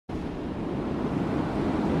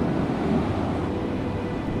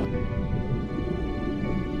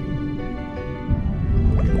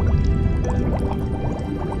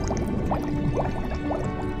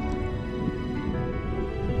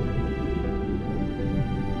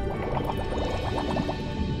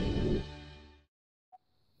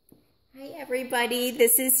everybody.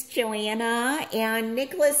 This is Joanna, and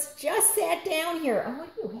Nicholas just sat down here. Oh,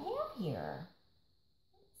 what do you have here?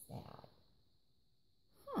 What's that?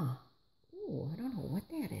 Huh. Ooh, I don't know what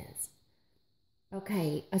that is.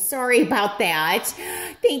 Okay, sorry about that.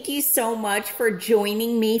 Thank you so much for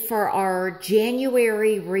joining me for our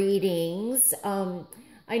January readings.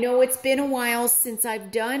 I know it's been a while since I've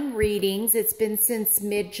done readings. It's been since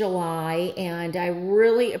mid-July, and I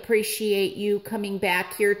really appreciate you coming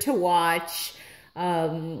back here to watch.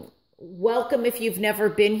 Welcome if you've never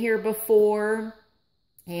been here before.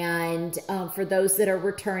 And for those that are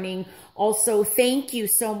returning, also thank you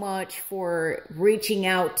so much for reaching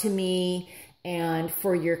out to me and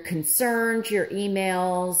for your concerns, your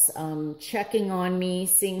emails, checking on me,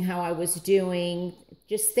 seeing how I was doing.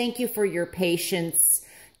 Just thank you for your patience,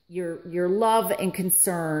 your love and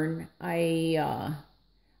concern. I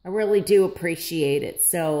really do appreciate it.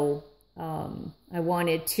 So I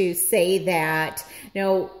wanted to say that.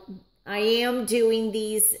 Now, I am doing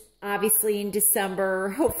these obviously in December.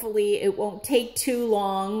 Hopefully it won't take too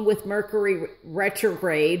long with Mercury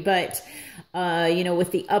retrograde, but you know,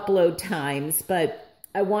 with the upload times. But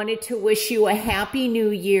I wanted to wish you a happy new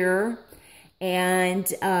year. And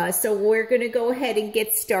so we're going to go ahead and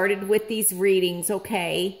get started with these readings,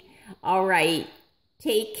 okay? All right.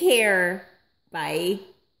 Take care. Bye.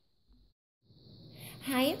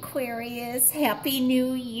 Hi, Aquarius. Happy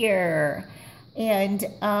New Year. And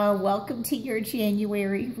welcome to your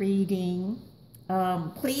January reading.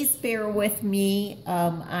 Please bear with me.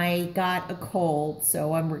 I got a cold,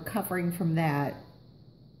 so I'm recovering from that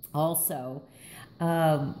also.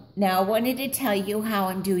 Now, I wanted to tell you how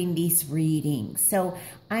I'm doing these readings. So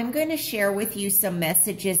I'm going to share with you some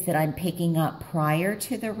messages that I'm picking up prior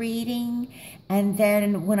to the reading. And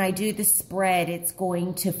then when I do the spread, it's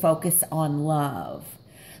going to focus on love.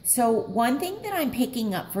 So one thing that I'm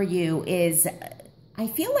picking up for you is I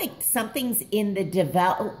feel like something's in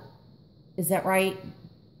the is that right?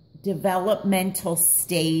 Developmental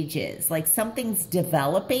stages, like something's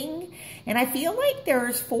developing. And I feel like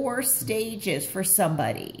there's 4 stages for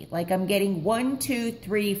somebody. Like I'm getting 1, 2,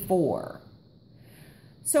 3, 4.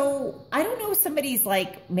 So I don't know if somebody's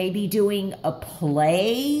like maybe doing a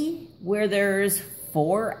play where there's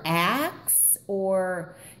 4 acts,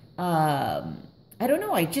 or I don't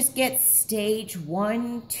know. I just get stage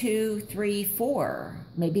 1, 2, 3, 4.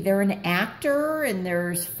 Maybe they're an actor and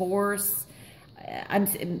there's 4.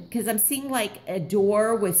 Because I'm seeing like a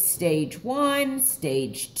door with stage 1,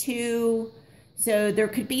 stage 2. So there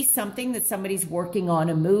could be something that somebody's working on,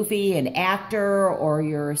 a movie, an actor, or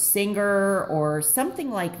you're a singer or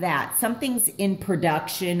something like that. Something's in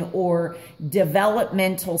production or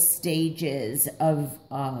developmental stages of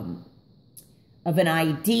an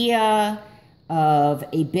idea, of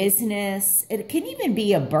a business. It can even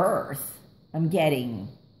be a birth, I'm getting.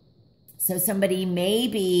 So somebody may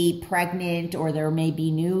be pregnant, or there may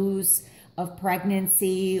be news of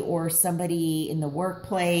pregnancy, or somebody in the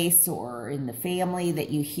workplace or in the family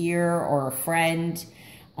that you hear, or a friend,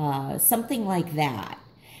 something like that.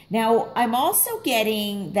 Now, I'm also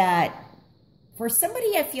getting that for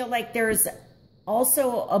somebody, I feel like there's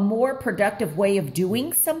also a more productive way of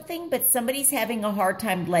doing something, but somebody's having a hard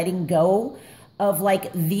time letting go of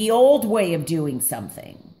like the old way of doing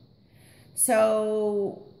something.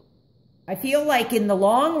 So I feel like in the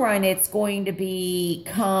long run, it's going to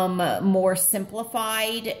become more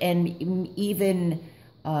simplified and even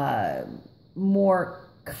more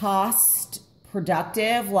cost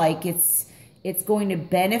productive. Like it's going to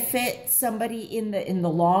benefit somebody in the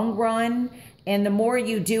long run. And the more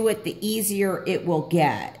you do it, the easier it will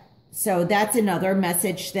get. So that's another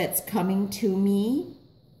message that's coming to me.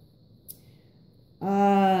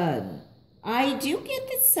 I do get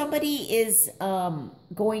that somebody is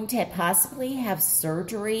going to possibly have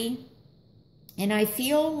surgery, and I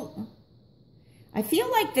feel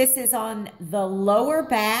like this is on the lower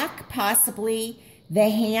back, possibly the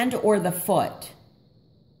hand or the foot.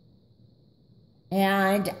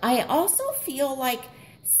 And I also feel like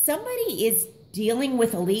somebody is dealing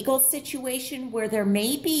with a legal situation where there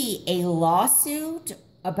may be a lawsuit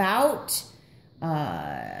about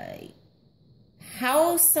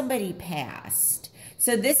how somebody passed.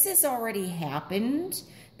 So this has already happened,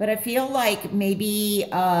 but I feel like maybe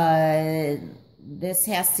this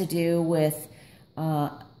has to do with,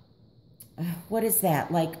 what is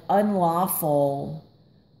that? Like unlawful,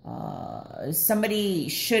 somebody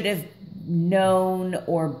should have known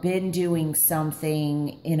or been doing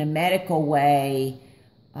something in a medical way.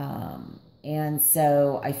 And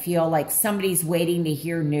so I feel like somebody's waiting to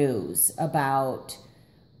hear news about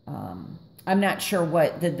I'm not sure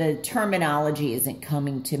what the terminology isn't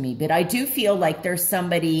coming to me, but I do feel like there's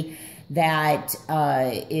somebody that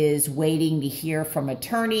is waiting to hear from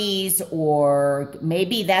attorneys, or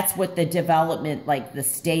maybe that's what the development, like the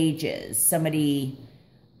stage is. Somebody,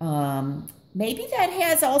 maybe that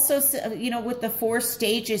has also, you know, with the 4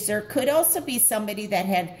 stages, there could also be somebody that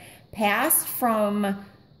had passed from,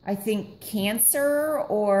 I think, cancer,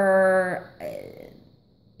 or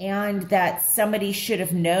and that somebody should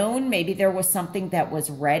have known. Maybe there was something that was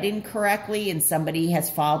read incorrectly and somebody has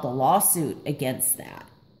filed a lawsuit against that.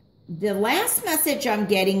 The last message I'm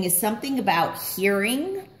getting is something about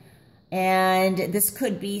hearing, and this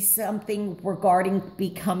could be something regarding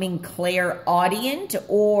becoming clairaudient,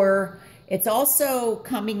 or it's also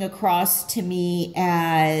coming across to me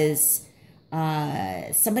as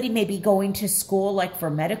somebody may be going to school, like for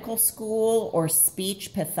medical school or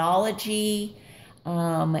speech pathology.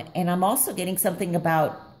 And I'm also getting something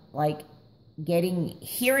about like getting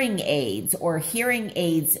hearing aids or hearing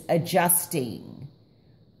aids adjusting.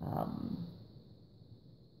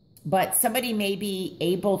 But somebody may be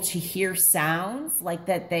able to hear sounds like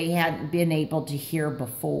that they hadn't been able to hear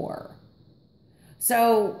before.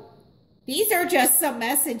 So these are just some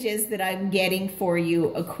messages that I'm getting for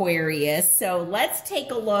you, Aquarius. So let's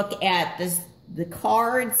take a look at the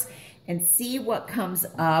cards and see what comes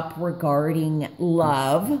up regarding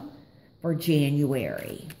love for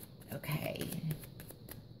January. Okay.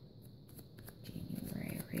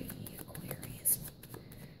 January, Aquarius.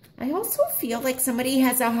 I also feel like somebody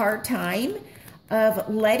has a hard time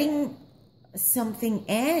of letting something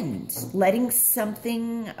end, letting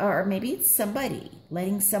something, or maybe it's somebody,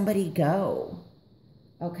 letting somebody go.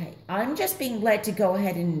 Okay, I'm just being led to go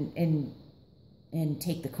ahead and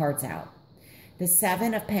take the cards out. The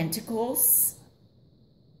 7 of Pentacles,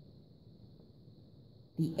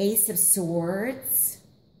 the Ace of Swords,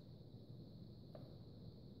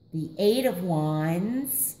 the 8 of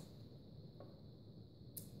Wands,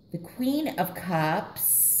 the Queen of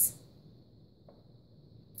Cups,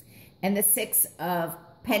 and the 6 of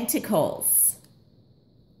Pentacles.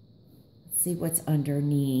 Let's see what's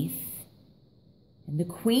underneath. And the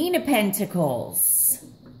Queen of Pentacles.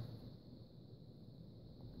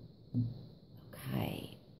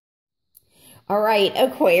 Okay. All right,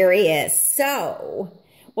 Aquarius. So,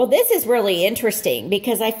 well, this is really interesting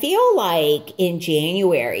because I feel like in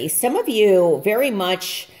January, some of you very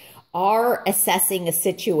much are assessing a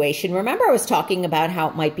situation. Remember, I was talking about how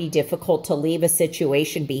it might be difficult to leave a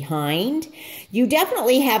situation behind. You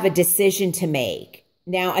definitely have a decision to make.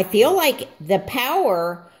 Now, I feel like the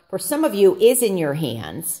power for some of you is in your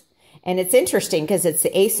hands. And it's interesting because it's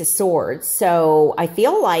the Ace of Swords. So I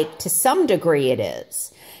feel like to some degree it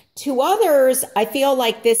is. To others, I feel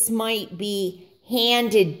like this might be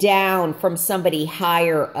handed down from somebody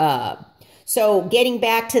higher up. So getting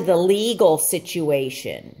back to the legal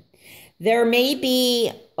situation, there may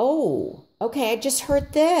be, oh, okay, I just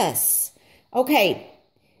heard this. Okay,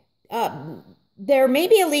 there may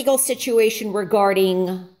be a legal situation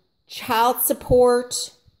regarding child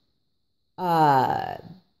support,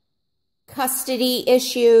 custody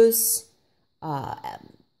issues,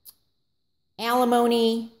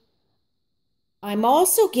 alimony. I'm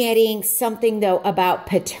also getting something, though, about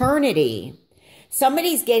paternity.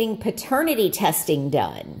 Somebody's getting paternity testing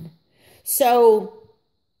done. So,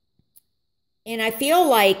 and I feel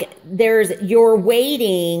like you're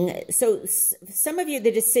waiting. So some of you,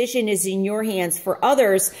 the decision is in your hands. For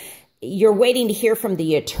others, you're waiting to hear from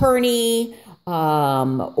the attorney,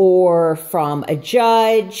 or from a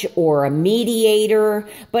judge or a mediator.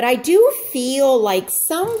 But I do feel like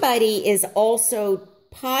somebody is also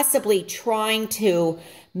possibly trying to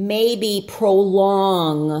maybe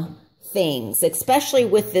prolong things, especially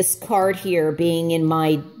with this card here being in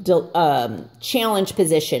my challenge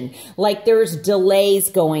position. Like there's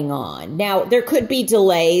delays going on. Now, there could be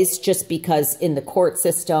delays just because in the court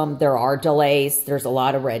system, there are delays. There's a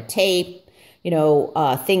lot of red tape, you know,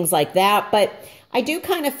 things like that. But I do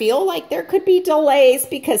kind of feel like there could be delays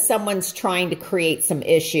because someone's trying to create some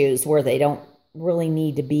issues where they don't really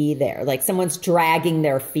need to be there. Like someone's dragging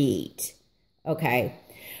their feet. Okay.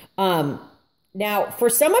 Now, for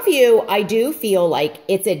some of you, I do feel like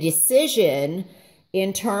it's a decision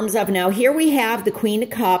in terms of, now here we have the Queen of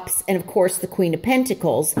Cups and of course the Queen of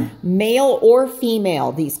Pentacles, male or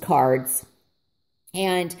female, these cards.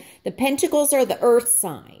 And the Pentacles are the earth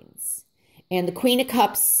signs and the Queen of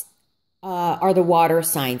Cups are the water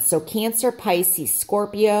signs. So Cancer, Pisces,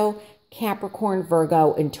 Scorpio, Capricorn,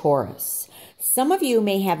 Virgo, and Taurus. Some of you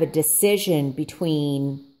may have a decision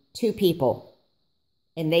between two people.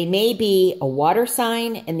 And they may be a water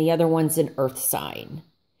sign and the other one's an earth sign.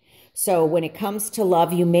 So when it comes to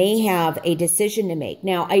love, you may have a decision to make.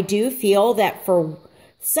 Now, I do feel that for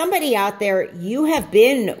somebody out there, you have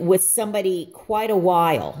been with somebody quite a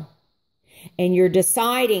while. And you're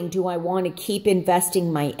deciding, do I want to keep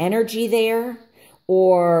investing my energy there?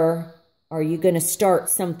 Or are you going to start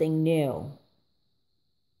something new?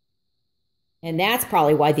 And that's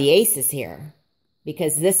probably why the Ace is here.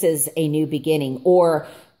 Because this is a new beginning. Or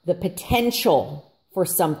the potential for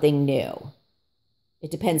something new. It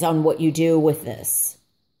depends on what you do with this.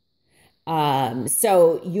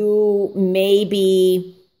 So you may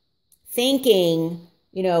be thinking,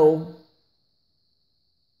 you know,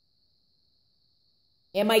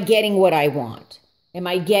 am I getting what I want? Am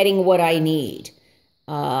I getting what I need?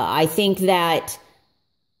 I think that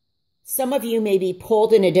some of you may be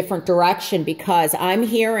pulled in a different direction because I'm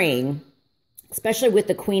hearing, especially with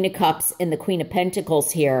the Queen of Cups and the Queen of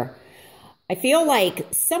Pentacles here, I feel like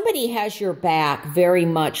somebody has your back very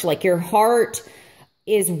much, like your heart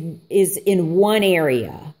is in one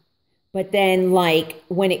area. But then like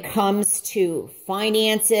when it comes to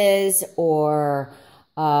finances or,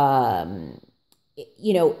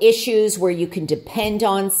 you know, issues where you can depend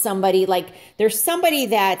on somebody, like there's somebody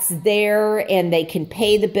that's there and they can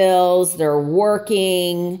pay the bills, they're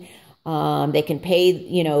working, they can pay,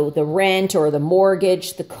 you know, the rent or the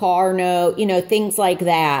mortgage, the car note, you know, things like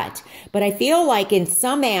that. But I feel like in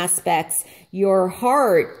some aspects, your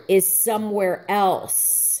heart is somewhere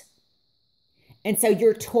else. And so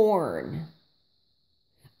you're torn.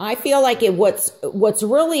 I feel like what's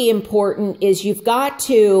really important is you've got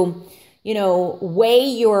to, you know, weigh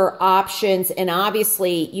your options, and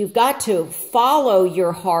obviously you've got to follow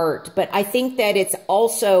your heart. But I think that it's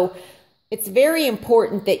very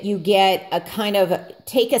important that you get a kind of,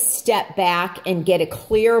 take a step back and get a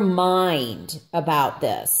clear mind about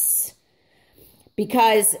this.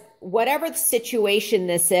 Because whatever the situation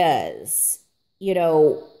this is, you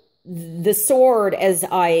know, the sword, as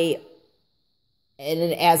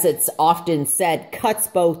it's often said, cuts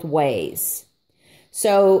both ways.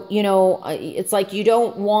 So, you know, it's like you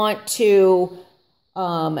don't want to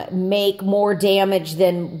make more damage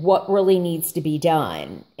than what really needs to be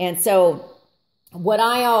done. And so what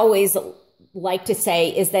I always like to say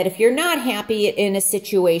is that if you're not happy in a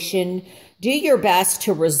situation, do your best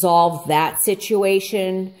to resolve that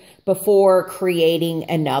situation before creating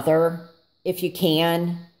another, if you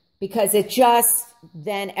can, because it just,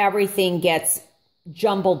 then everything gets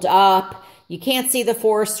jumbled up. You can't see the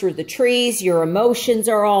forest through the trees. Your emotions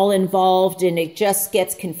are all involved, and it just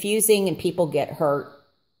gets confusing and people get hurt,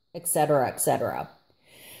 etc., etc.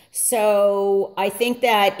 So I think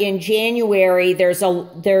that in January, there's a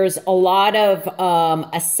lot of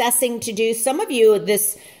assessing to do. Some of you,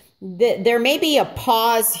 there may be a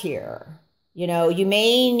pause here. You know, you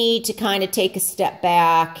may need to kind of take a step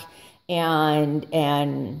back and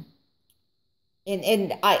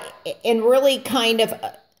really kind of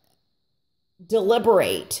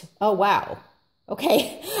deliberate. Oh, wow.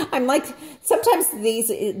 Okay. I'm like, sometimes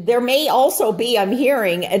there may also be, I'm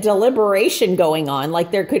hearing a deliberation going on.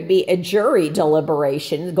 Like there could be a jury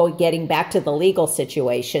deliberation getting back to the legal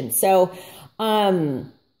situation. So,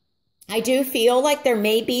 I do feel like there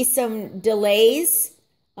may be some delays,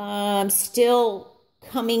 still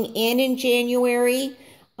coming in January.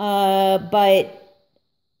 But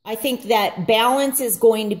I think that balance is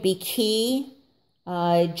going to be key.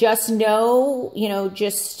 Just know, you know,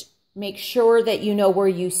 just make sure that you know where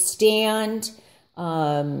you stand,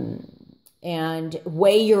 and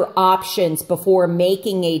weigh your options before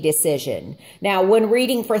making a decision. Now, when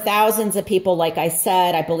reading for thousands of people, like I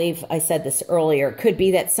said, I believe I said this earlier, it could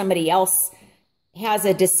be that somebody else has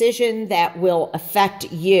a decision that will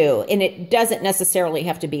affect you. And it doesn't necessarily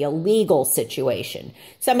have to be a legal situation.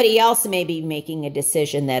 Somebody else may be making a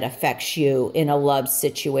decision that affects you in a love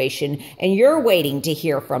situation, and you're waiting to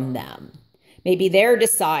hear from them. Maybe they're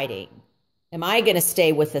deciding, am I going to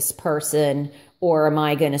stay with this person, or am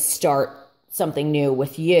I going to start something new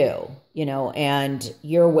with you? You know, and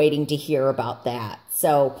you're waiting to hear about that.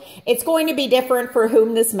 So it's going to be different for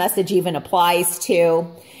whom this message even applies to.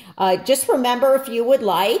 Just remember, if you would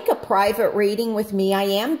like a private reading with me, I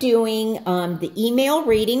am doing the email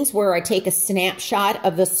readings where I take a snapshot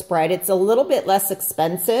of the spread. It's a little bit less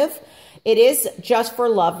expensive. It is just for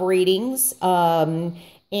love readings.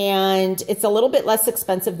 And it's a little bit less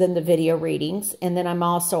expensive than the video readings. And then I'm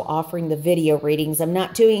also offering the video readings. I'm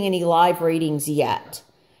not doing any live readings yet.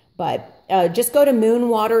 But just go to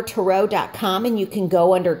moonwatertarot.com and you can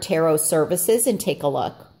go under Tarot Services and take a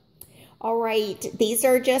look. All right, these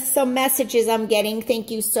are just some messages I'm getting.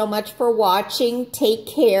 Thank you so much for watching. Take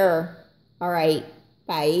care. All right,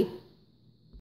 bye.